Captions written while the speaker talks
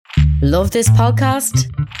Love this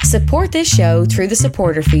podcast? Support this show through the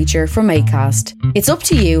supporter feature from Acast. It's up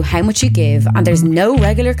to you how much you give and there's no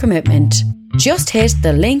regular commitment. Just hit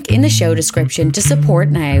the link in the show description to support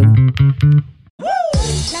now.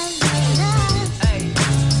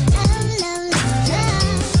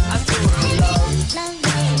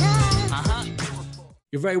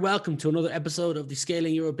 You're very welcome to another episode of the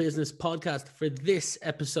Scaling Your Business podcast. For this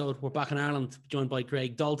episode, we're back in Ireland, joined by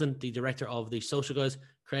Craig Dalton, the director of The Social Guys.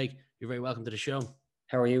 Craig, you're very welcome to the show.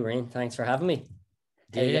 How are you, Ryan? Thanks for having me.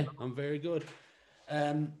 Yeah, I'm very good.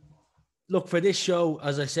 Look, for this show,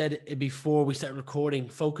 as I said before we started recording,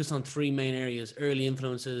 focus on three main areas: early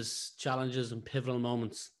influences, challenges, and pivotal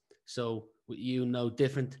moments. So, with you, no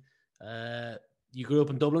different. You grew up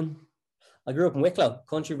in Dublin? I grew up in Wicklow,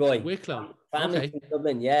 country boy. Wicklow. Family Okay. in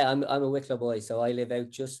Dublin. Yeah, I'm a Wicklow boy, so I live out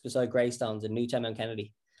just beside Greystones in Newtown Mount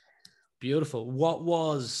Kennedy. Beautiful. What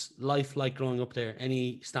was life like growing up there?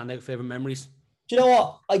 Any standout favorite memories? Do you know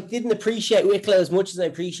what? I didn't appreciate Wicklow as much as I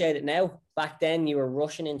appreciate it now. Back then, you were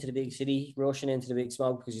rushing into the big city, rushing into the big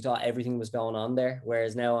smoke because you thought everything was going on there.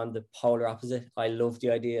 Whereas now I'm the polar opposite. I love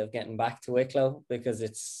the idea of getting back to Wicklow because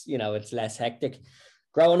it's, it's less hectic.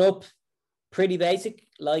 Growing up, pretty basic,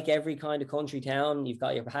 like every kind of country town. You've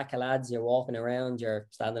got your pack of lads, you're walking around, you're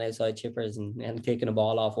standing outside chippers and kicking a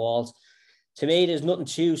ball off walls. To me, there's nothing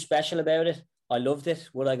too special about it. I loved it.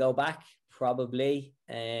 Would I go back? Probably.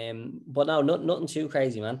 But no, nothing too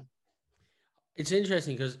crazy, man. It's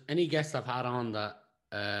interesting because any guest I've had on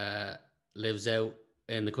that lives out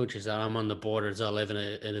in the country, so I'm on the borders. I live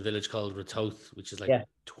in a village called Ratoath, which is like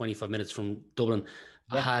 25 minutes from Dublin.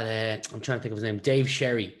 Yeah. I had, I'm trying to think of his name, Dave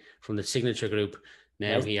Sherry from the Signature Group.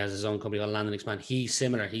 Now he has his own company called Land and Expand. He's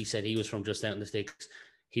similar. He said he was from just out in the sticks.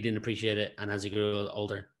 He didn't appreciate it. And as he grew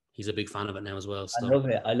older, he's a big fan of it now as well. So.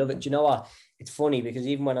 I love it. Do you know what? It's funny because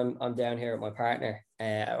even when I'm down here with my partner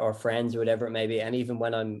or friends or whatever it may be, and even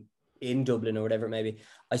when I'm in Dublin or whatever it may be,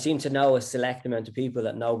 I seem to know a select amount of people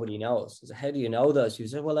that nobody knows. So how do you know those? You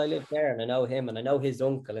say, well, I live there and I know him and I know his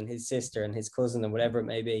uncle and his sister and his cousin and whatever it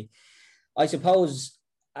may be. I suppose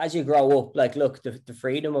as you grow up, like, look, the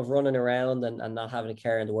freedom of running around and not having a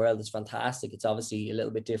care in the world is fantastic. It's obviously a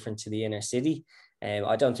little bit different to the inner city.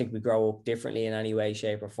 I don't think we grow up differently in any way,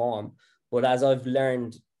 shape or form. But as I've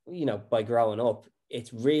learned, by growing up,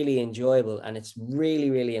 it's really enjoyable and it's really,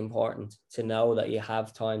 really important to know that you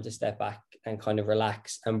have time to step back and kind of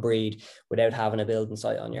relax and breathe without having a building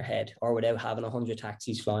site on your head or without having 100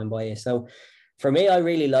 taxis flying by you. So for me, I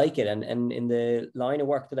really like it. And in the line of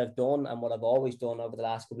work that I've done and what I've always done over the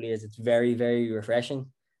last couple of years, it's very, very refreshing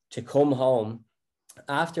to come home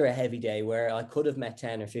after a heavy day where I could have met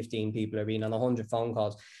 10 or 15 people or been on 100 phone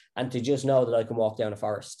calls and to just know that I can walk down a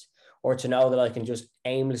forest or to know that I can just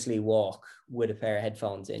aimlessly walk with a pair of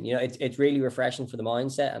headphones in. It's really refreshing for the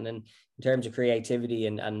mindset. And then in terms of creativity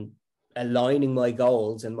and aligning my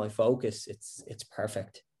goals and my focus, it's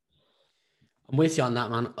perfect. I'm with you on that,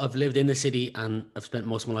 man. I've lived in the city and I've spent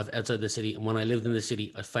most of my life outside the city. And when I lived in the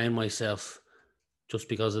city, I found myself, just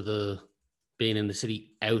because of the being in the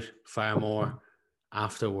city, out far more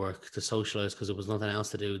after work to socialize because there was nothing else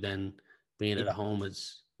to do than being at home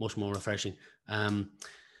is much more refreshing.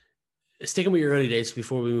 Sticking with your early days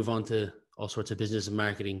before we move on to all sorts of business and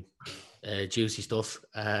marketing, juicy stuff.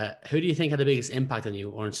 Who do you think had the biggest impact on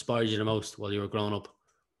you or inspired you the most while you were growing up?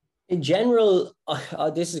 In general,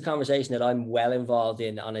 this is a conversation that I'm well involved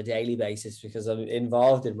in on a daily basis because I'm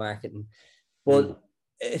involved in marketing. But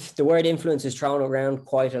if the word influence is thrown around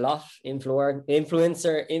quite a lot,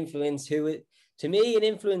 influencer, influence, to me, an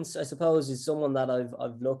influence, I suppose, is someone that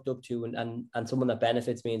I've looked up to and someone that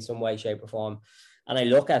benefits me in some way, shape or form. And I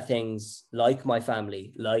look at things like my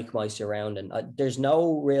family, like my surrounding. There's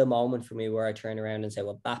no real moment for me where I turn around and say,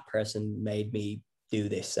 well, that person made me do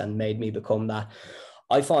this and made me become that.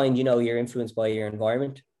 I find, you're influenced by your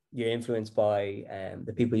environment. You're influenced by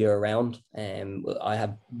the people you're around. I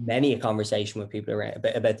have many a conversation with people around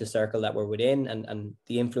about the circle that we're within and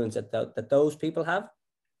the influence that those people have.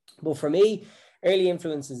 But for me, early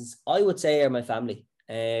influences, I would say, are my family.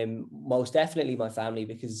 Most definitely my family,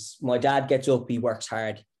 because my dad gets up, he works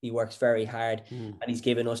hard. He works very hard and he's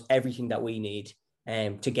given us everything that we need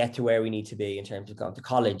to get to where we need to be in terms of going to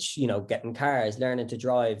college, getting cars, learning to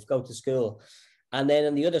drive, go to school. And then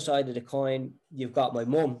on the other side of the coin, you've got my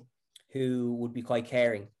mum, who would be quite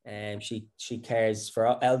caring. And she cares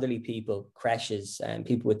for elderly people, creches, and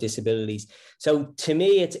people with disabilities. So to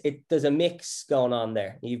me, there's a mix going on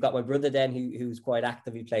there. You've got my brother then, who's quite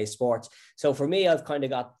active. He plays sports. So for me, I've kind of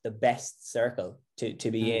got the best circle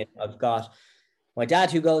to be in. I've got my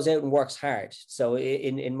dad, who goes out and works hard. So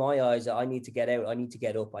in my eyes, I need to get out, I need to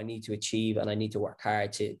get up, I need to achieve, and I need to work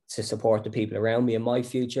hard to support the people around me in my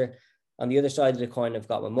future. On the other side of the coin, I've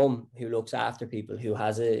got my mum, who looks after people, who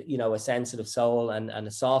has a, you know, a sensitive soul and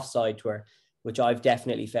a soft side to her, which I've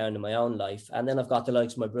definitely found in my own life. And then I've got the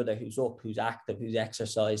likes of my brother, who's up, who's active, who's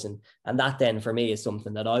exercising. And that then for me is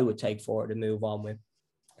something that I would take forward and move on with.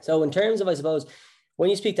 So in terms of, I suppose,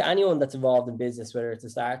 when you speak to anyone that's involved in business, whether it's a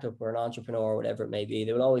startup or an entrepreneur or whatever it may be,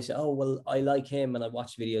 they will always say, oh, well, I like him and I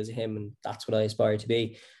watch videos of him and that's what I aspire to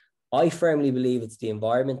be. I firmly believe it's the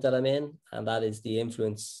environment that I'm in, and that is the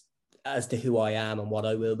influence as to who I am and what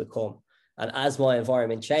I will become. And as my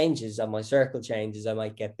environment changes and my circle changes, I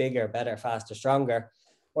might get bigger, better, faster, stronger,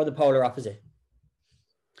 or the polar opposite.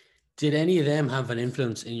 Did any of them have an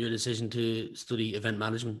influence in your decision to study event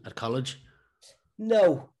management at college?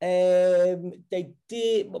 No, they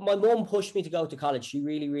did. My mum pushed me to go to college. She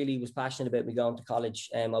really, really was passionate about me going to college.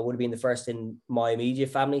 I would have been the first in my immediate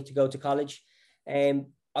family to go to college.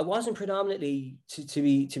 I wasn't predominantly, to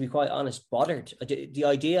be quite honest, bothered. The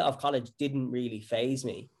idea of college didn't really faze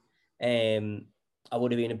me. I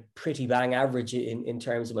would have been a pretty bang average in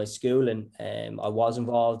terms of my schooling. I was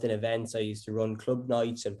involved in events. I used to run club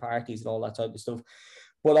nights and parties and all that type of stuff.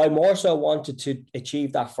 But I more so wanted to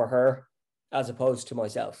achieve that for her as opposed to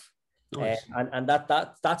myself. Nice. And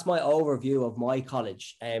that's my overview of my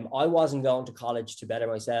college. I wasn't going to college to better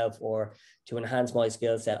myself or to enhance my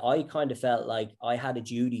skill set. I kind of felt like I had a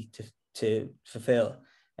duty to fulfill.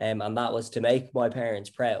 And that was to make my parents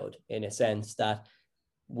proud, in a sense that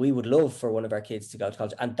we would love for one of our kids to go to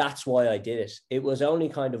college. And that's why I did it. It was only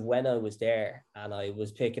kind of when I was there and I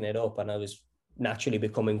was picking it up and I was naturally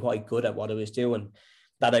becoming quite good at what I was doing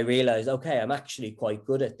that I realized, okay, I'm actually quite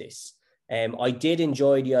good at this. I did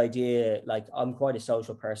enjoy the idea, like I'm quite a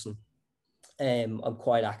social person. I'm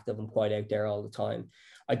quite active. I'm quite out there all the time.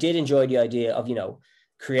 I did enjoy the idea of, you know,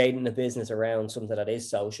 creating a business around something that is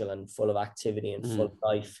social and full of activity and full of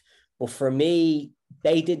life. But for me,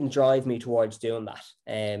 they didn't drive me towards doing that.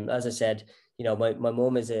 As I said, you know, my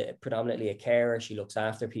mum is predominantly a carer. She looks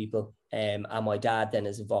after people. And my dad then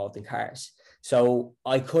is involved in cars. So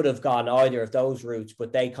I could have gone either of those routes,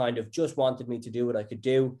 but they kind of just wanted me to do what I could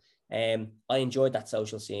do. I enjoyed that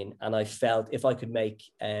social scene, and I felt if I could make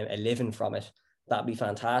a living from it, that'd be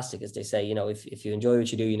fantastic. As they say, you know, if you enjoy what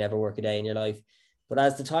you do, you never work a day in your life. But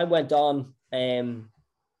as the time went on,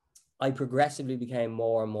 I progressively became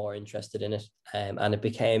more and more interested in it, and it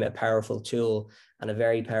became a powerful tool and a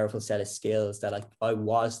very powerful set of skills that I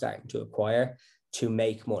was starting to acquire to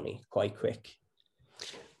make money quite quick.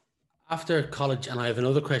 After college, and I have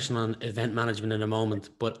another question on event management in a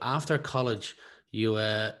moment, but after college, you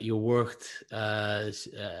worked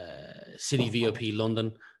City VOP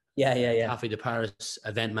London, Café de Paris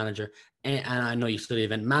event manager, and I know you study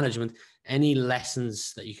event management. Any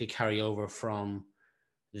lessons that you could carry over from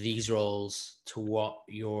these roles to what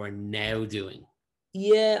you're now doing?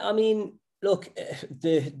 Yeah, I mean, look,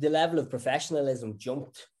 the level of professionalism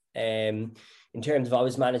jumped. In terms of I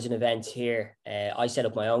was managing events here, I set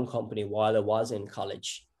up my own company while I was in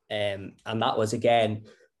college, and that was again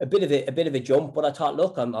a bit of a jump. But I thought,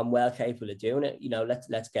 look, I'm well capable of doing it. You know,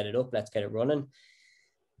 let's get it up, let's get it running.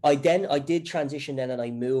 I did transition then, and I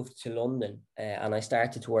moved to London, and I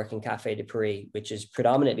started to work in Café de Paris, which is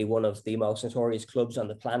predominantly one of the most notorious clubs on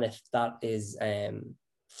the planet. That is,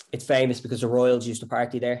 it's famous because the Royals used to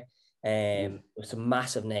party there. With some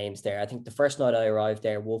massive names there. I think the first night I arrived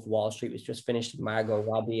there, Wolf of Wall Street was just finished. Margot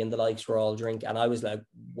Robbie and the likes were all drinking, and I was like,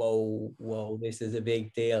 whoa, this is a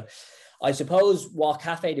big deal. I suppose what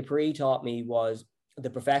Café de Paris taught me was the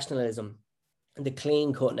professionalism and the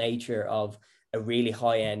clean cut nature of a really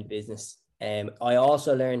high-end business. I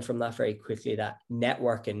also learned from that very quickly that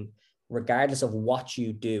networking, regardless of what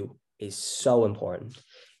you do, is so important.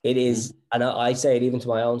 It is, and I say it even to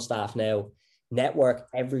my own staff now, network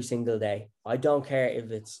every single day. I don't care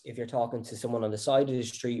if you're talking to someone on the side of the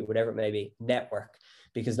street or whatever it may be, network.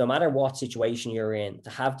 Because no matter what situation you're in, to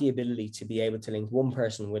have the ability to be able to link one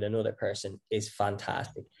person with another person is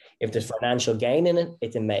fantastic. If there's financial gain in it,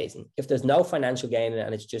 it's amazing. If there's no financial gain in it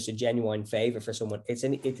and it's just a genuine favor for someone, it's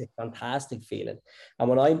a fantastic feeling. And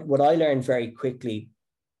what I learned very quickly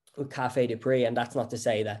with Café de Paris, and that's not to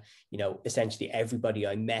say that, you know, essentially everybody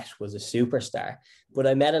I met was a superstar, but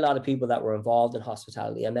I met a lot of people that were involved in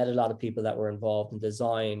hospitality. I met a lot of people that were involved in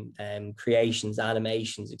design, creations,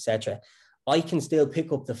 animations, etc. I can still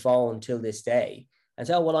pick up the phone till this day and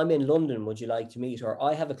say, oh, well, I'm in London, would you like to meet? Or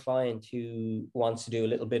I have a client who wants to do a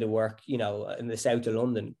little bit of work, you know, in the south of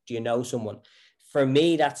London. Do you know someone? For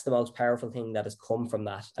me, that's the most powerful thing that has come from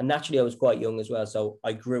that. And naturally, I was quite young as well, so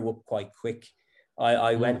I grew up quite quick.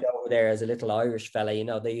 I went over there as a little Irish fella, you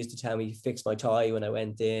know, they used to tell me to fix my tie when I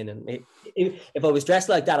went in. And if I was dressed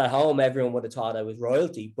like that at home, everyone would have thought I was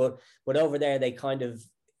royalty. But over there,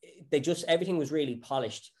 everything was really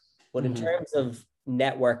polished. But in terms of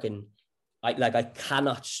networking, I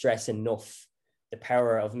cannot stress enough the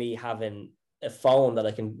power of me having a phone that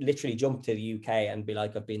I can literally jump to the UK and be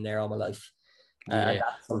like, I've been there all my life. And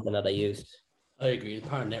that's something that I use. I agree. The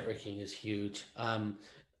power of networking is huge.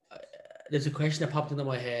 There's a question that popped into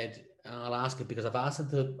my head, and I'll ask it because I've asked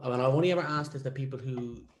it I've only ever asked it to people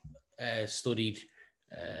who studied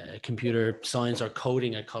computer science or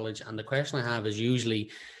coding at college. And the question I have is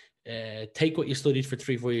usually, take what you studied for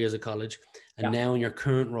 3-4 years at college, and now in your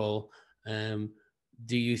current role,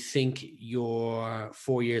 do you think your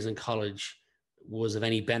 4 years in college was of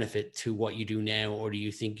any benefit to what you do now, or do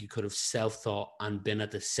you think you could have self-taught and been at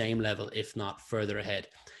the same level, if not further ahead?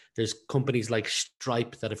 There's companies like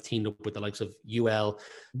Stripe that have teamed up with the likes of UL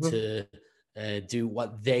to do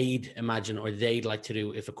what they'd imagine or they'd like to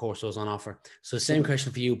do if a course was on offer. So same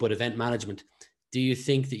question for you, but event management. Do you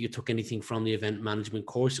think that you took anything from the event management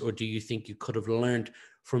course, or do you think you could have learned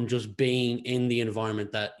from just being in the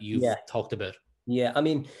environment that you've talked about? Yeah, I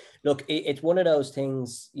mean, look, it's one of those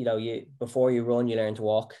things, you know, before you run, you learn to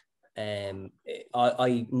walk. I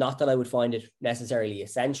not that I would find it necessarily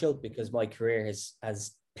essential, because my career has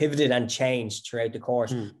pivoted and changed throughout the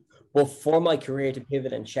course. But for my career to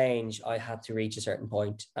pivot and change, I had to reach a certain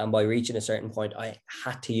point. And by reaching a certain point, I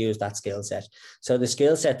had to use that skill set. So the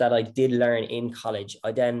skill set that I did learn in college,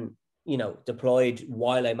 I then, you know, deployed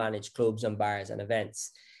while I managed clubs and bars and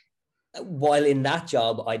events. While in that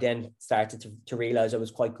job, I then started to realize I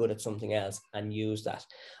was quite good at something else and use that.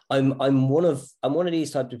 I'm one of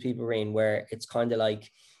these types of people, Rian, where it's kind of like,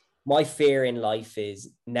 my fear in life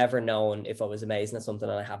is never knowing if I was amazing at something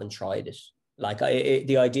and I haven't tried it. Like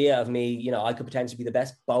the idea of me, you know, I could potentially be the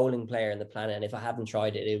best bowling player on the planet, and if I haven't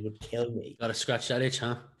tried it, it would kill me. Got to scratch that itch,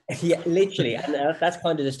 huh? Yeah, literally. And that's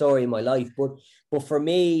kind of the story of my life. But for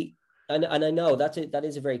me, and I know that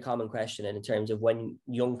is a very common question. And in terms of when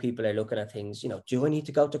young people are looking at things, you know, do I need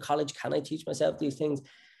to go to college? Can I teach myself these things?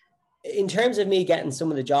 In terms of me getting some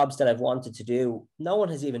of the jobs that I've wanted to do, no one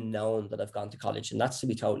has even known that I've gone to college. And that's, to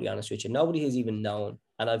be totally honest with you, nobody has even known.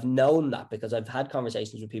 And I've known that because I've had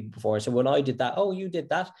conversations with people before. So when I did that, oh, you did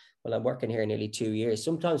that? Well, I'm working here nearly 2 years.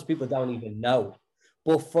 Sometimes people don't even know.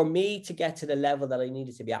 But for me to get to the level that I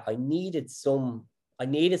needed to be at, I needed some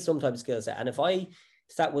type of skill set. And if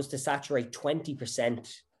that was to saturate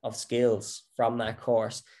 20% of skills from that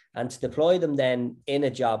course and to deploy them then in a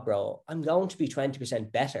job role, I'm going to be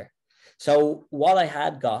 20% better. So what I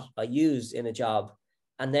had got, I used in a job,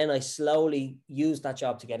 and then I slowly used that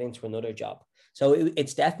job to get into another job. So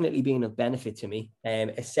it's definitely been of benefit to me.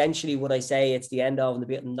 Essentially, would I say it's the end of the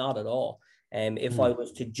bit? Not at all. If I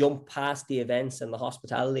was to jump past the events and the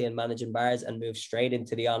hospitality and managing bars and move straight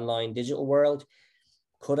into the online digital world,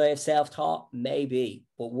 could I have self-taught? Maybe.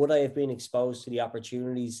 But would I have been exposed to the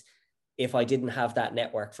opportunities if I didn't have that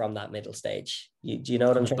network from that middle stage? Do you know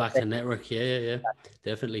what I'm trying back to network? Yeah,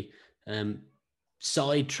 definitely.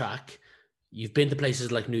 Sidetrack. You've been to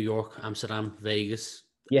places like New York, Amsterdam, Vegas.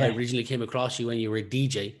 I originally came across you when you were a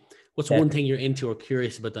DJ. What's one thing you're into or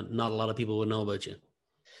curious about that not a lot of people would know about you?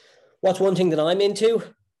 What's one thing that I'm into?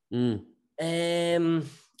 That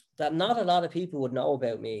not a lot of people would know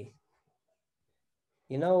about me.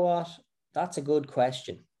 You know what? That's a good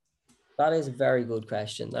question. That is a very good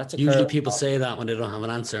question. That's usually people say that when they don't have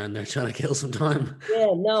an answer and they're trying to kill some time.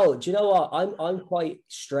 Yeah, no. Do you know what? I'm quite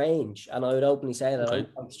strange, and I would openly say that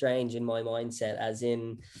I'm strange in my mindset, as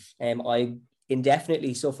in, I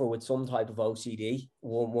indefinitely suffer with some type of OCD.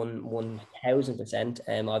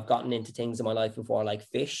 1000%. I've gotten into things in my life before, like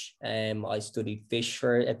fish. I studied fish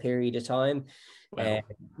for a period of time. Wow.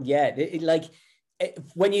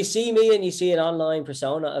 When you see me and you see an online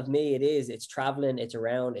persona of me, it's traveling, it's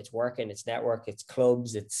around, it's working, it's network, it's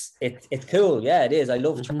clubs, it's cool. Yeah, it is. I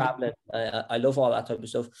love traveling. I love all that type of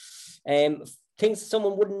stuff. Things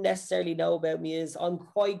someone wouldn't necessarily know about me is I'm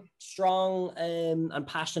quite strong and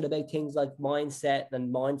passionate about things like mindset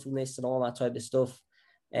and mindfulness and all that type of stuff.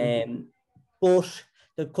 But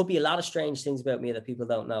there could be a lot of strange things about me that people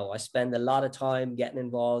don't know. I spend a lot of time getting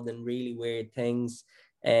involved in really weird things.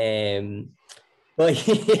 But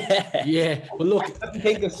Well, look,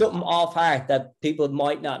 think of something off heart that people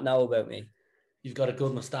might not know about me. You've got a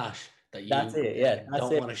good mustache that you don't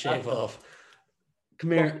want to shave off.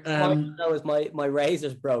 Come here. My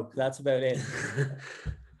razor's broke. That's about it.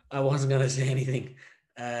 I wasn't gonna say anything.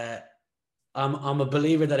 I'm a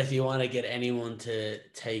believer that if you want to get anyone to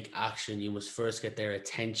take action, you must first get their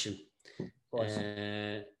attention.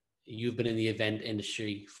 you've been in the event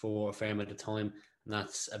industry for a fair amount of time, and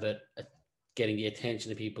that's about getting the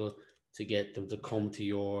attention of people to get them to come to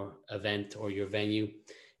your event or your venue.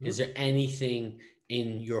 Is there anything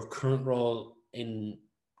in your current role in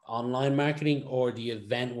online marketing or the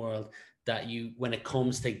event world that you, when it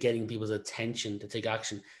comes to getting people's attention to take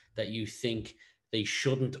action, that you think they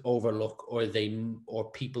shouldn't overlook,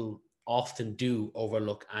 or people often do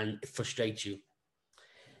overlook and frustrate you?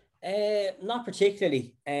 Not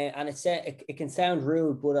particularly, and it can sound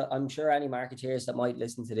rude, but I'm sure any marketeers that might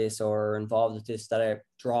listen to this or are involved with this that are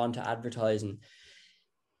drawn to advertising,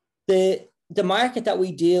 the market that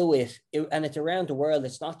we deal with, and it's around the world.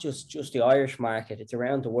 It's not just the Irish market; it's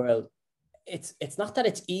around the world. It's not that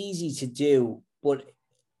it's easy to do, but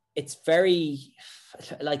it's very,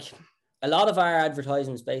 like, a lot of our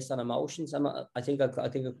advertising is based on emotions. I think I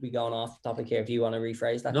could be going off topic here. If you want to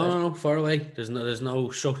rephrase that. No, far away. There's no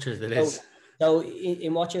structure to this. So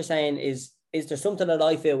in what you're saying, is there something that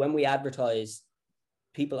I feel when we advertise,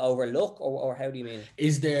 people overlook, or how do you mean?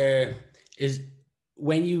 Is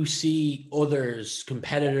when you see others,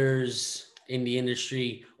 competitors in the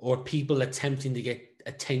industry, or people attempting to get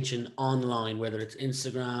attention online, whether it's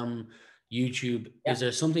Instagram, YouTube, is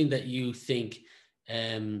there something that you think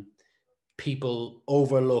people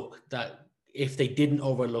overlook that if they didn't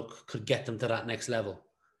overlook could get them to that next level?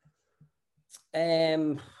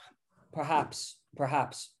 Perhaps.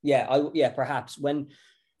 Perhaps. When,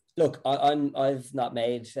 look, I've not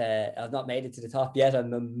made it to the top yet.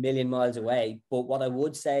 I'm a million miles away. But what I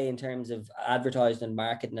would say in terms of advertising and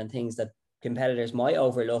marketing and things that competitors might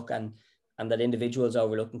overlook and that individuals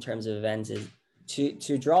overlook in terms of events is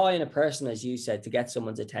to draw in a person, as you said, to get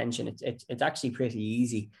someone's attention. It's actually pretty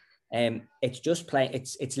easy. It's just playing.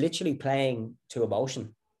 It's literally playing to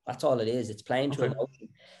emotion. That's all it is. It's playing to emotion.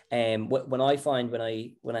 When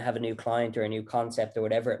I have a new client or a new concept or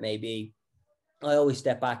whatever it may be, I always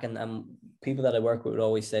step back, and people that I work with would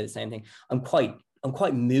always say the same thing. I'm quite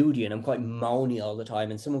moody and I'm quite moany all the time.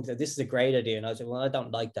 And someone said, "This is a great idea," and I was like, "Well, I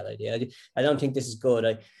don't like that idea. I don't think this is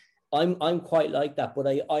good." I'm quite like that, but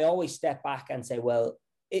I always step back and say, well,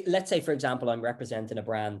 let's say, for example, I'm representing a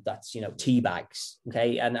brand that's, tea bags.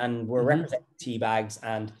 Okay. And we're representing tea bags.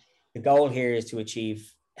 And the goal here is to achieve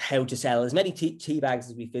how to sell as many tea bags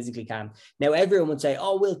as we physically can. Now, everyone would say,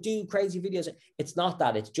 oh, we'll do crazy videos. It's not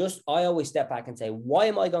that. It's just, I always step back and say, why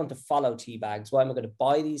am I going to follow tea bags? Why am I going to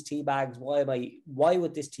buy these tea bags? Why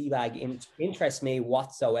would this tea bag interest me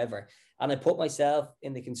whatsoever? And I put myself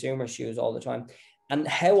in the consumer's shoes all the time. And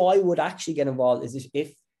how I would actually get involved is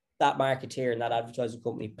if that marketeer and that advertising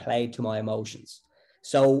company played to my emotions.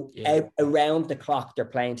 So around the clock, they're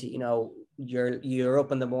playing to, you're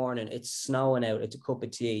up in the morning, it's snowing out, it's a cup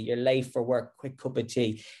of tea, you're late for work, quick cup of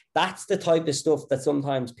tea. That's the type of stuff that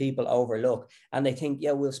sometimes people overlook. And they think,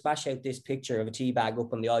 we'll splash out this picture of a tea bag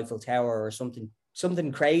up on the Eiffel Tower or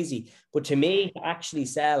something crazy. But to me, to actually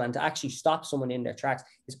sell and to actually stop someone in their tracks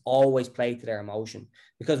is always play to their emotion.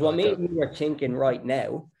 Because what me and you are thinking right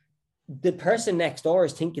now, the person next door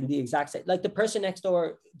is thinking the exact same. Like, the person next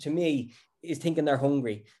door to me is thinking they're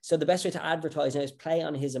hungry. So the best way to advertise now is play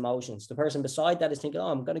on his emotions. The person beside that is thinking,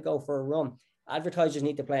 I'm going to go for a run. Advertisers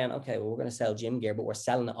need to play on, okay, well, we're going to sell gym gear, but we're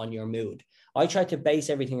selling it on your mood. I try to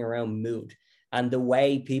base everything around mood and the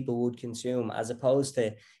way people would consume, as opposed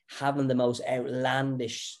to having the most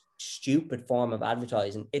outlandish, stupid form of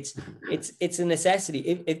advertising. It's a necessity.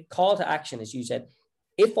 If call to action, as you said,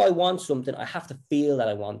 if I want something, I have to feel that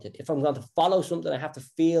I want it. If I'm going to follow something, I have to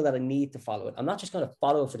feel that I need to follow it. I'm not just going to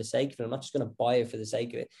follow it for the sake of it. I'm not just going to buy it for the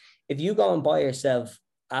sake of it. If you go and buy yourself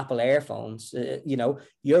Apple earphones,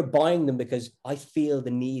 you're buying them because I feel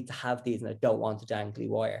the need to have these and I don't want a dangly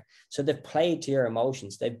wire. So they've played to your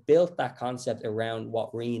emotions. They've built that concept around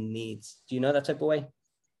what Rian needs. Do you know that type of way?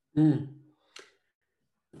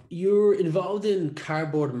 You're involved in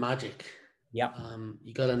Cardboard Magic. Yeah.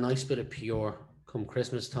 You got a nice bit of PR come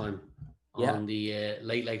Christmas time on the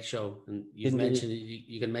Late Late Show, and you've mentioned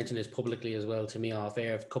you can mention this publicly as well to me off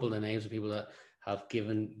air. A couple of names of people that have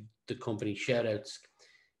given the company shout outs.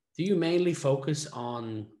 Do you mainly focus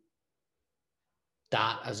on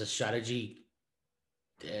that as a strategy?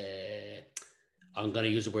 I'm going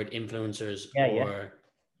to use the word influencers, or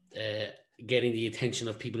getting the attention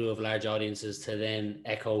of people who have large audiences to then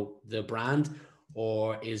echo the brand,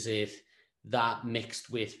 or is it that mixed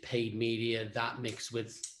with paid media, that mixed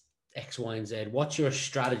with X, Y, and Z? What's your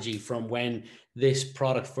strategy from when this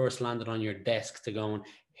product first landed on your desk to going,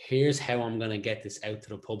 here's how I'm going to get this out to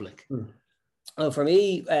the public? Well, for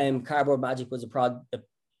me, Cardboard Magic was a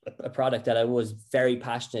a product that I was very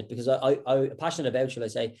passionate because I passionate about, shall I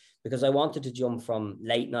say, because I wanted to jump from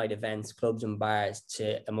late night events, clubs and bars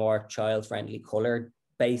to a more child friendly, color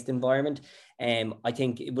based environment. I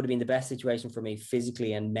think it would have been the best situation for me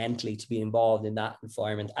physically and mentally to be involved in that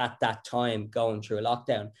environment at that time, going through a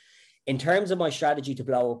lockdown. In terms of my strategy to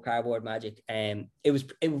blow up Cardboard Magic,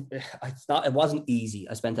 it wasn't easy.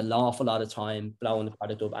 I spent an awful lot of time blowing the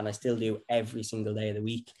product up, and I still do every single day of the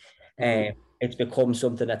week. It's become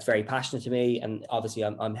something that's very passionate to me, and obviously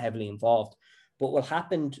I'm heavily involved. But what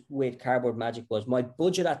happened with Cardboard Magic was my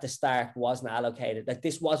budget at the start wasn't allocated. Like,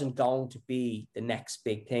 this wasn't going to be the next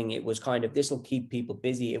big thing. It was kind of, this will keep people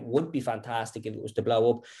busy. It would be fantastic if it was to blow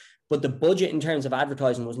up, but the budget in terms of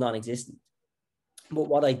advertising was non-existent. But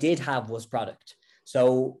what I did have was product.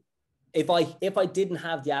 So if I didn't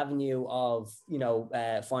have the avenue of,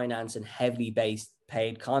 finance and heavily based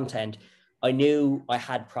paid content, I knew I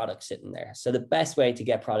had product sitting there. So the best way to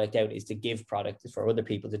get product out is to give product for other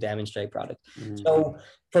people to demonstrate product. So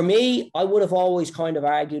for me, I would have always kind of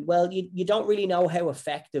argued, well, you don't really know how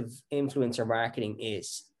effective influencer marketing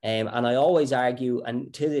is. And I always argue,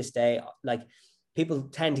 and to this day, like, people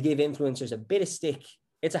tend to give influencers a bit of stick.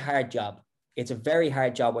 It's a hard job. It's a very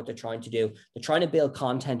hard job what they're trying to do. They're trying to build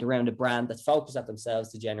content around a brand that's focused at themselves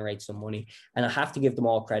to generate some money. And I have to give them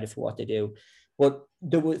all credit for what they do. But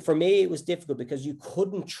for me, it was difficult because you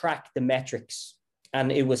couldn't track the metrics,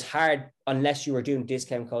 and it was hard unless you were doing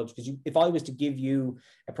discount codes. Because if I was to give you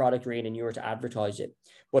a product read and you were to advertise it,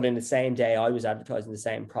 but in the same day I was advertising the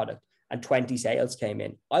same product and 20 sales came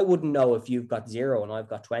in, I wouldn't know if you've got 0 and I've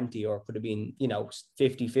got 20, or it could have been,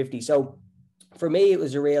 50-50. So for me, it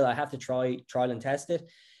was a real, I have to trial and test it.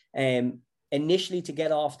 Initially, to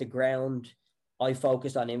get off the ground, I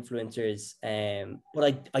focused on influencers,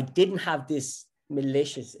 but I didn't have this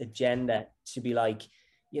malicious agenda to be like,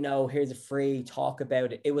 here's a free, talk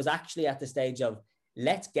about it. It was actually at the stage of,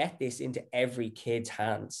 let's get this into every kid's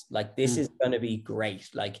hands. Like, this is going to be great.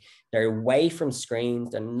 Like, they're away from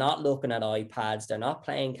screens. They're not looking at iPads. They're not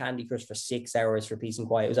playing Candy Crush for 6 hours for peace and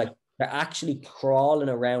quiet. It was like, they're actually crawling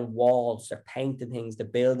around walls. They're painting things. They're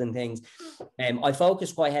building things. I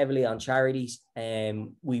focused quite heavily on charities.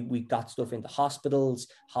 We got stuff into hospitals,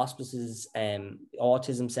 hospices,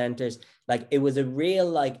 autism centers. Like, it was a real,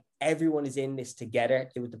 like, everyone is in this together.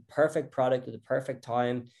 It was the perfect product at the perfect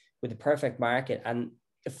time with the perfect market. And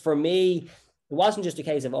for me, it wasn't just a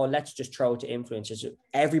case of, let's just throw it to influencers.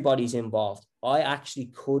 Everybody's involved. I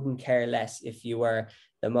actually couldn't care less if you were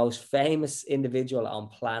the most famous individual on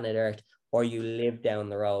planet Earth or you live down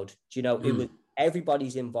the road. It was,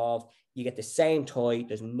 everybody's involved. You get the same toy.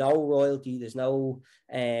 There's no royalty. There's no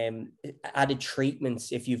added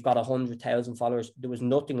treatments if you've got 100,000 followers. There was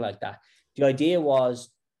nothing like that. The idea was,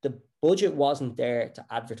 the budget wasn't there to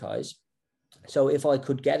advertise. So if I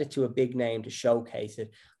could get it to a big name to showcase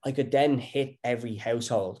it, I could then hit every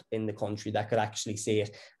household in the country that could actually see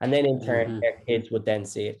it. And then in turn, their kids would then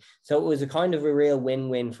see it. So it was a kind of a real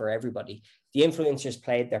win-win for everybody. The influencers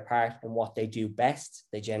played their part in what they do best.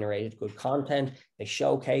 They generated good content. They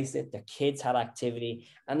showcased it. Their kids had activity.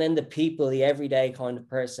 And then the people, the everyday kind of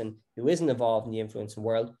person who isn't involved in the influencing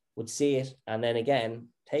world, would see it. And then again,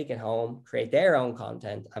 take it home, create their own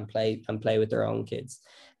content and play with their own kids.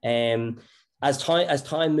 As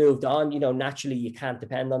time moved on, naturally you can't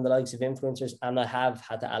depend on the likes of influencers, and I have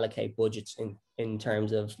had to allocate budgets in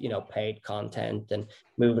terms of, paid content and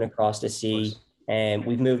moving across the sea. And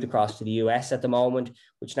we've moved across to the US at the moment,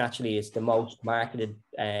 which naturally is the most marketed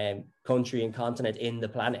country and continent in the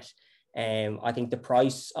planet. I think the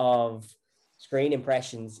price of screen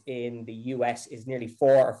impressions in the US is nearly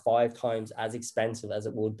 4 or 5 times as expensive as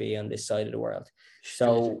it would be on this side of the world.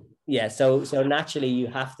 So yeah, so naturally you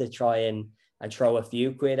have to try and throw a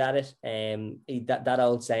few quid at it. That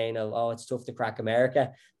old saying of, it's tough to crack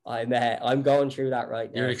America. I'm going through that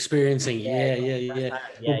right now. You're experiencing, yeah.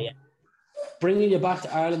 Bringing you back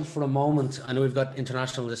to Ireland for a moment. I know we've got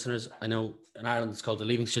international listeners. I know in Ireland it's called the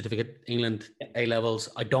Leaving Certificate. England, A levels.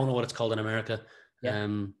 I don't know what it's called in America.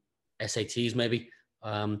 SATs maybe.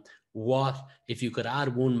 What if you could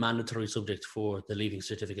add one mandatory subject for the Leaving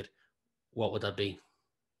Certificate? What would that be?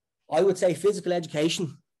 I would say physical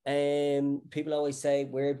education. People always say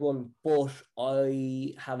weird one, but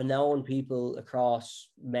I have known people across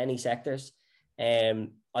many sectors.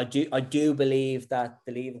 I do believe that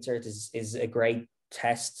the Leaving Cert is a great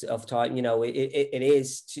test of time. It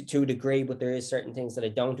is to a degree, but there is certain things that I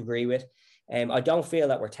don't agree with. I don't feel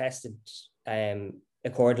that we're tested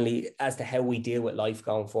accordingly as to how we deal with life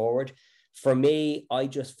going forward. For me, I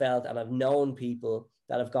just felt, and I've known people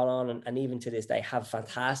that have gone on and even to this day have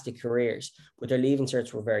fantastic careers, but their leaving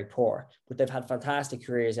certs were very poor, but they've had fantastic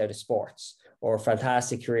careers out of sports or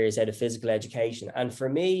fantastic careers out of physical education. And for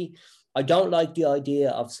me, I don't like the idea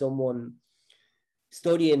of someone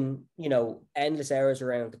studying, endless hours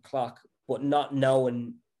around the clock, but not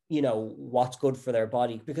knowing, what's good for their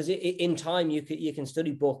body. Because in time, you can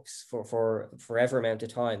study books for forever amount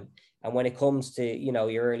of time. And when it comes to,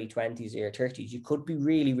 your early 20s or your 30s, you could be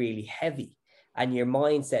really, really heavy. And your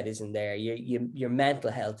mindset isn't there. Your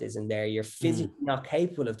mental health isn't there. You're physically not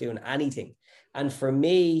capable of doing anything. And for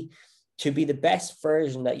me, to be the best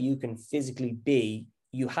version that you can physically be,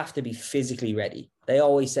 you have to be physically ready. They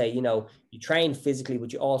always say, you train physically,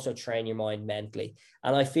 but you also train your mind mentally.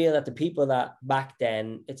 And I feel that the people that back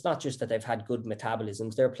then, it's not just that they've had good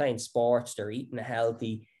metabolisms, they're playing sports, they're eating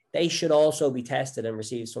healthy. They should also be tested and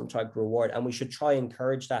receive some type of reward. And we should try and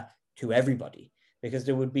encourage that to everybody, because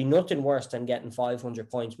there would be nothing worse than getting 500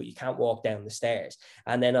 points, but you can't walk down the stairs.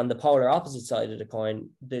 And then on the polar opposite side of the coin,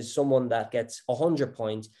 there's someone that gets 100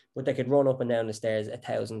 points, but they could run up and down the stairs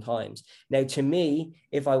 1,000 times. Now, to me,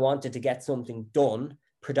 if I wanted to get something done,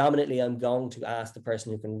 predominantly I'm going to ask the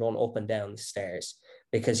person who can run up and down the stairs,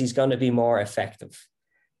 because he's going to be more effective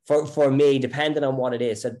for me, depending on what it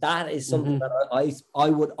is. So that is something that I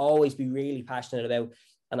would always be really passionate about.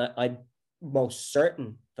 And I'm most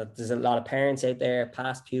certain that there's a lot of parents out there,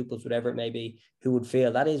 past pupils, whatever it may be, who would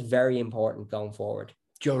feel that is very important going forward.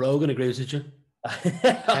 Joe Rogan agrees with you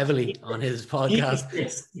heavily on his podcast.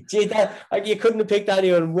 Gee, you couldn't have picked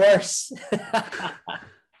anyone worse.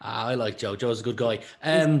 I like Joe. Joe's a good guy.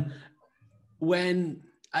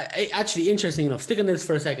 Actually, interesting enough, stick on this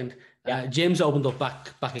for a second. Gym's opened up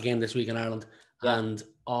back again this week in Ireland, and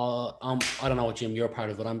I don't know what gym you're part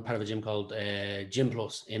of, but I'm part of a gym called Gym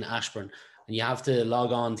Plus in Ashburn, and you have to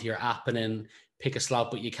log on to your app and then pick a slot,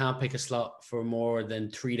 but you can't pick a slot for more than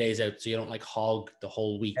 3 days out, so you don't hog the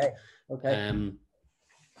whole week. Okay.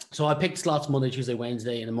 So I picked slots Monday, Tuesday,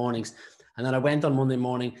 Wednesday in the mornings, and then I went on Monday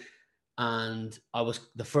morning. And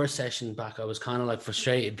the first session back, I was kind of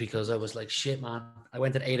frustrated, because I was like, shit, man. I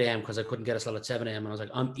went at 8 a.m. because I couldn't get a slot at 7 a.m. And I was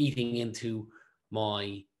like, I'm eating into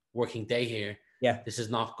my working day here. Yeah. This is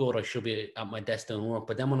not good. I should be at my desk doing work.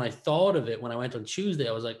 But then when I thought of it, when I went on Tuesday,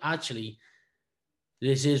 I was like, actually,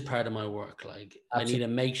 this is part of my work. Absolutely. I need to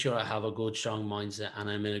make sure I have a good, strong mindset and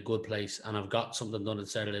I'm in a good place and I've got something done at the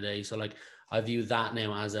start of the day. So I view that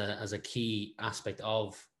now as a key aspect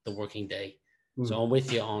of the working day. So I'm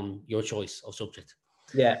with you on your choice of subject.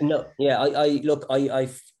 Yeah, no, yeah, I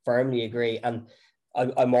firmly agree. And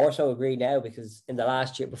I more so agree now, because in the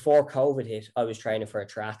last year, before COVID hit, I was training for a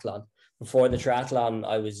triathlon. Before the triathlon,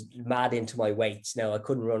 I was mad into my weights. Now, I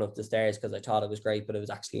couldn't run up the stairs because I thought it was great, but it was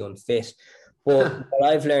actually unfit. But what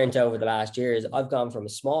I've learned over the last year is I've gone from a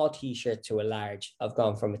small t-shirt to a large. I've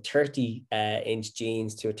gone from a 30-inch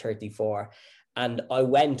jeans to a 34. And I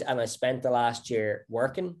went and I spent the last year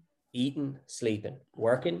working, eating, sleeping,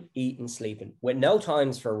 working, eating, sleeping, with no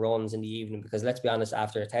times for runs in the evening, because let's be honest,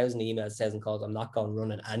 after 1,000 emails, 1,000 calls, I'm not going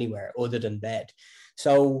running anywhere other than bed.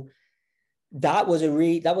 So that was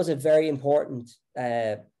a very important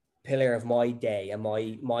pillar of my day and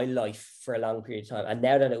my life for a long period of time. And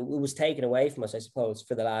now that it was taken away from us, I suppose,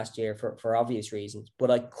 for the last year for obvious reasons, but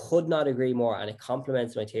I could not agree more. And it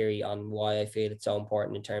complements my theory on why I feel it's so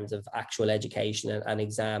important in terms of actual education and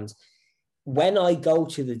exams. When I go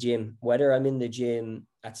to the gym, whether I'm in the gym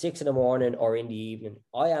at 6 a.m. or in the evening,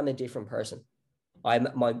 I am a different person.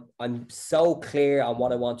 I'm so clear on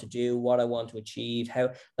what I want to do, what I want to achieve. How,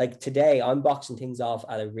 today, I'm boxing things off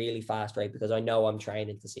at a really fast rate because I know I'm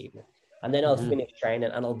training this evening. And then I'll finish training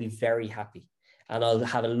and I'll be very happy. And I'll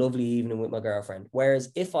have a lovely evening with my girlfriend.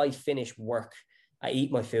 Whereas if I finish work, I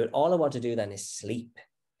eat my food, all I want to do then is sleep.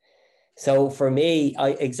 So for me,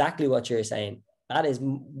 exactly what you're saying. That is,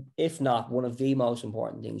 if not one of the most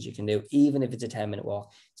important things you can do, even if it's a 10-minute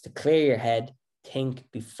walk, is to clear your head,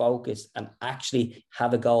 think, be focused, and actually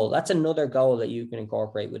have a goal. That's another goal that you can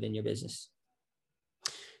incorporate within your business.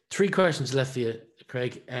 3 questions left for you,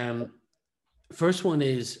 Craig. First one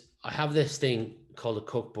is, I have this thing called a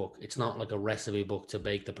cookbook. It's not like a recipe book to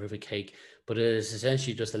bake the perfect cake, but it is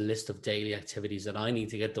essentially just a list of daily activities that I need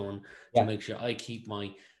to get done to make sure I keep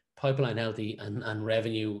my pipeline healthy and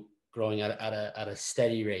revenue growing at a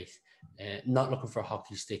steady rate, not looking for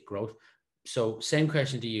hockey stick growth. So same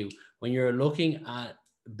question to you. When you're looking at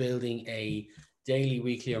building a daily,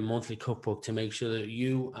 weekly, or monthly cookbook to make sure that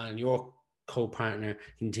you and your co-partner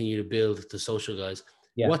continue to build the social guys,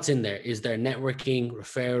 what's in there? Is there networking,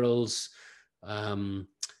 referrals,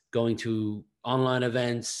 going to online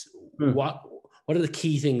events? What are the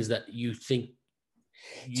key things that you think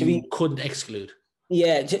you couldn't exclude?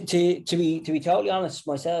 Yeah, to be totally honest,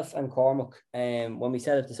 myself and Cormac, when we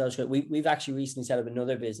set up the social, we've actually recently set up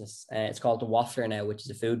another business. It's called the Waffler now, which is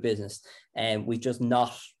a food business, and we've just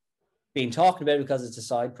not been talking about it because it's a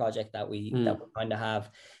side project that we kind of have.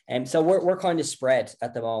 And so we're kind of spread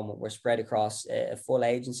at the moment. We're spread across a full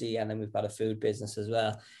agency, and then we've got a food business as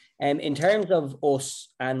well. And in terms of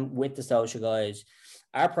us and with the social guys,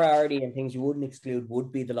 our priority and things you wouldn't exclude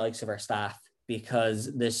would be the likes of our staff,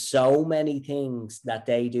 because there's so many things that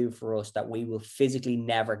they do for us that we will physically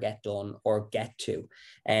never get done or get to.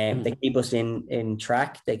 And they keep us in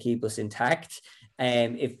track, they keep us intact.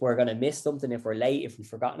 And if we're going to miss something, if we're late, if we've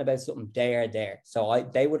forgotten about something, they are there. So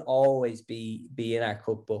they would always be in our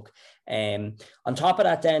cookbook. On top of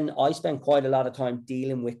that, then I spend quite a lot of time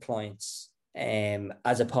dealing with clients,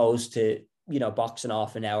 as opposed to, boxing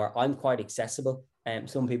off an hour. I'm quite accessible.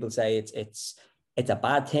 Some people say it's a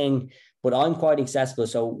bad thing, but I'm quite accessible.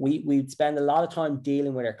 So we spend a lot of time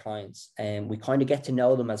dealing with our clients, and we kind of get to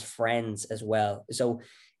know them as friends as well. So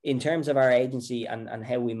in terms of our agency and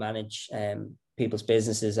how we manage people's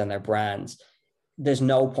businesses and their brands, there's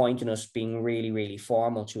no point in us being really, really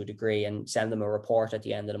formal to a degree and send them a report at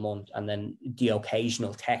the end of the month and then the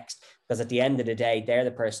occasional text, because at the end of the day, they're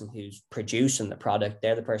the person who's producing the product.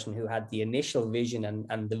 They're the person who had the initial vision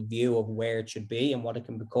and the view of where it should be and what it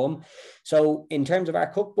can become. So in terms of our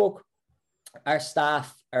cookbook, our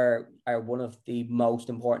staff are one of the most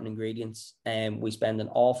important ingredients, and we spend an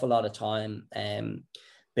awful lot of time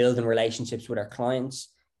building relationships with our clients.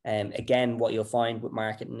 Again, what you'll find with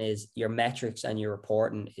marketing is your metrics and your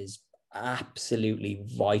reporting is absolutely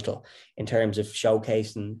vital in terms of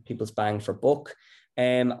showcasing people's bang for buck.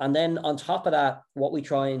 And then on top of that, what we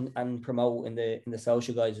try and promote in the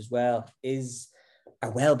social guys as well is our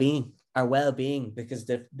well-being, because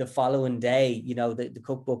the following day, the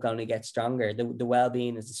cookbook only gets stronger. The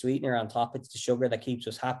well-being is the sweetener on top. It's the sugar that keeps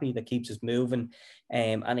us happy, that keeps us moving,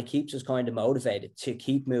 and it keeps us kind of motivated to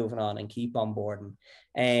keep moving on and keep on boarding.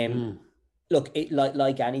 Look,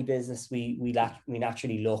 like any business, we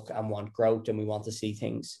naturally look and want growth, and we want to see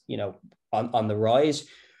things, on the rise.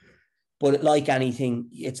 But like anything,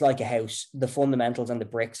 it's like a house. The fundamentals and the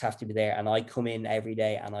bricks have to be there. And I come in every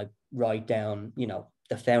day and I write down,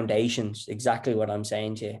 the foundations, exactly what I'm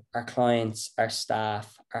saying to you: our clients, our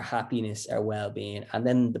staff, our happiness, our well-being, and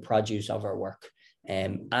then the produce of our work.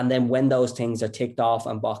 And then when those things are ticked off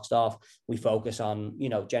and boxed off, we focus on,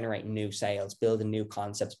 generating new sales, building new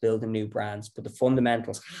concepts, building new brands. But the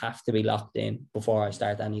fundamentals have to be locked in before I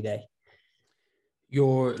start any day.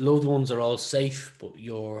 Your loved ones are all safe, but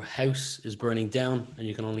your house is burning down and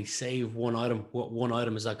you can only save one item. What one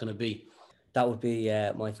item is that going to be? That would be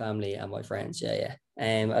my family and my friends. Yeah.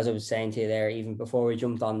 As I was saying to you there, even before we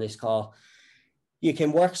jumped on this call, you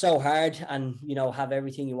can work so hard and, have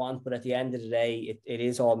everything you want, but at the end of the day, it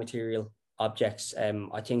is all material objects.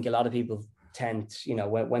 I think a lot of people tend,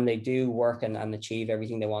 when they do work and achieve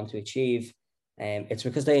everything they want to achieve, it's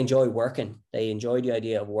because they enjoy working. They enjoy the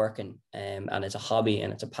idea of working, and it's a hobby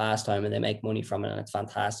and it's a pastime, and they make money from it, and it's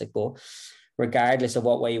fantastic. But regardless of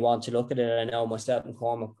what way you want to look at it, I know myself and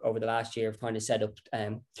Cormac over the last year have kind of set up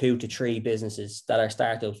 2 to 3 businesses that are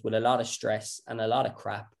startups with a lot of stress and a lot of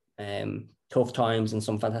crap, tough times and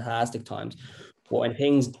some fantastic times. But when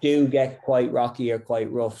things do get quite rocky or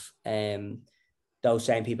quite rough, those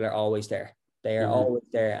same people are always there. They are always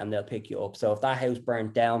there, and they'll pick you up. So if that house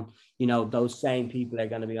burnt down, those same people are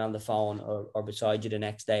going to be on the phone or beside you the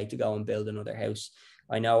next day to go and build another house.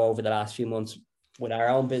 I know over the last few months with our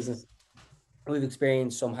own business, we've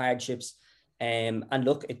experienced some hardships. And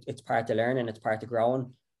look, it's part of learning, it's part of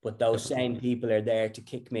growing. But those same people are there to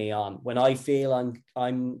kick me on. When I feel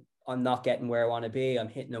I'm not getting where I want to be, I'm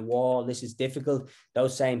hitting a wall, this is difficult,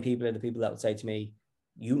 those same people are the people that would say to me,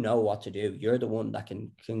 you know what to do. You're the one that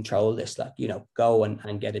can control this, go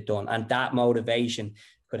and get it done. And that motivation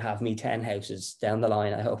could have me 10 houses down the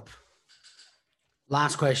line, I hope.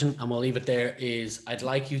 Last question, and we'll leave it there, is I'd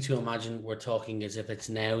like you to imagine we're talking as if it's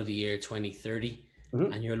now the year 2030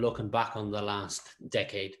 and you're looking back on the last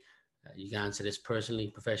decade. You can answer this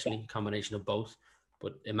personally, professionally, combination of both.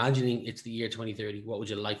 But imagining it's the year 2030, what would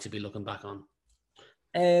you like to be looking back on?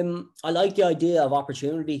 I like the idea of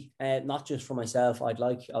opportunity, not just for myself. I'd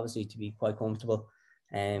like obviously to be quite comfortable.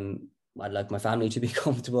 I'd like my family to be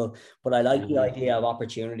comfortable, but I like the idea of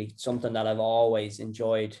opportunity, something that I've always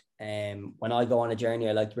enjoyed. When I go on a journey,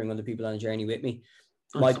 I like to bring other people on a journey with me.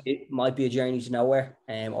 It might be a journey to nowhere,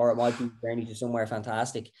 or it might be a journey to somewhere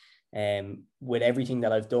fantastic. With everything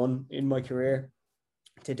that I've done in my career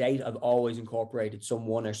to date, I've always incorporated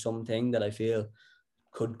someone or something that I feel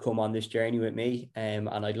could come on this journey with me. And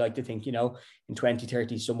I'd like to think, in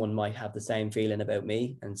 2030, someone might have the same feeling about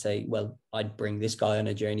me and say, well, I'd bring this guy on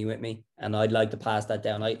a journey with me. And I'd like to pass that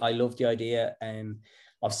down. I love the idea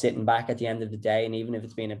of sitting back at the end of the day. And even if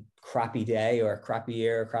it's been a crappy day or a crappy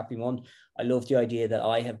year or a crappy month, I love the idea that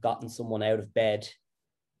I have gotten someone out of bed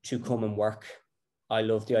to come and work. I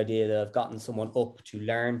love the idea that I've gotten someone up to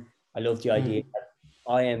learn. I love the idea that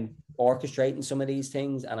I am orchestrating some of these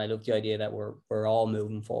things, and I love the idea that we're all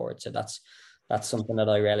moving forward. So that's something that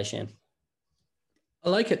I relish in. I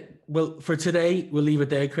like it. Well, for today, we'll leave it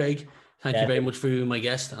there, Craig. Thank you very much for being my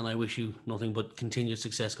guest, and I wish you nothing but continued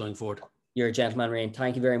success going forward. You're a gentleman, Rain.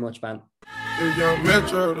 Thank you very much, man. If young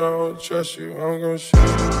Metro don't trust you, I'm gonna show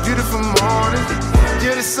you. Beautiful morning,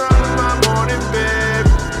 you're the sun of my morning bed.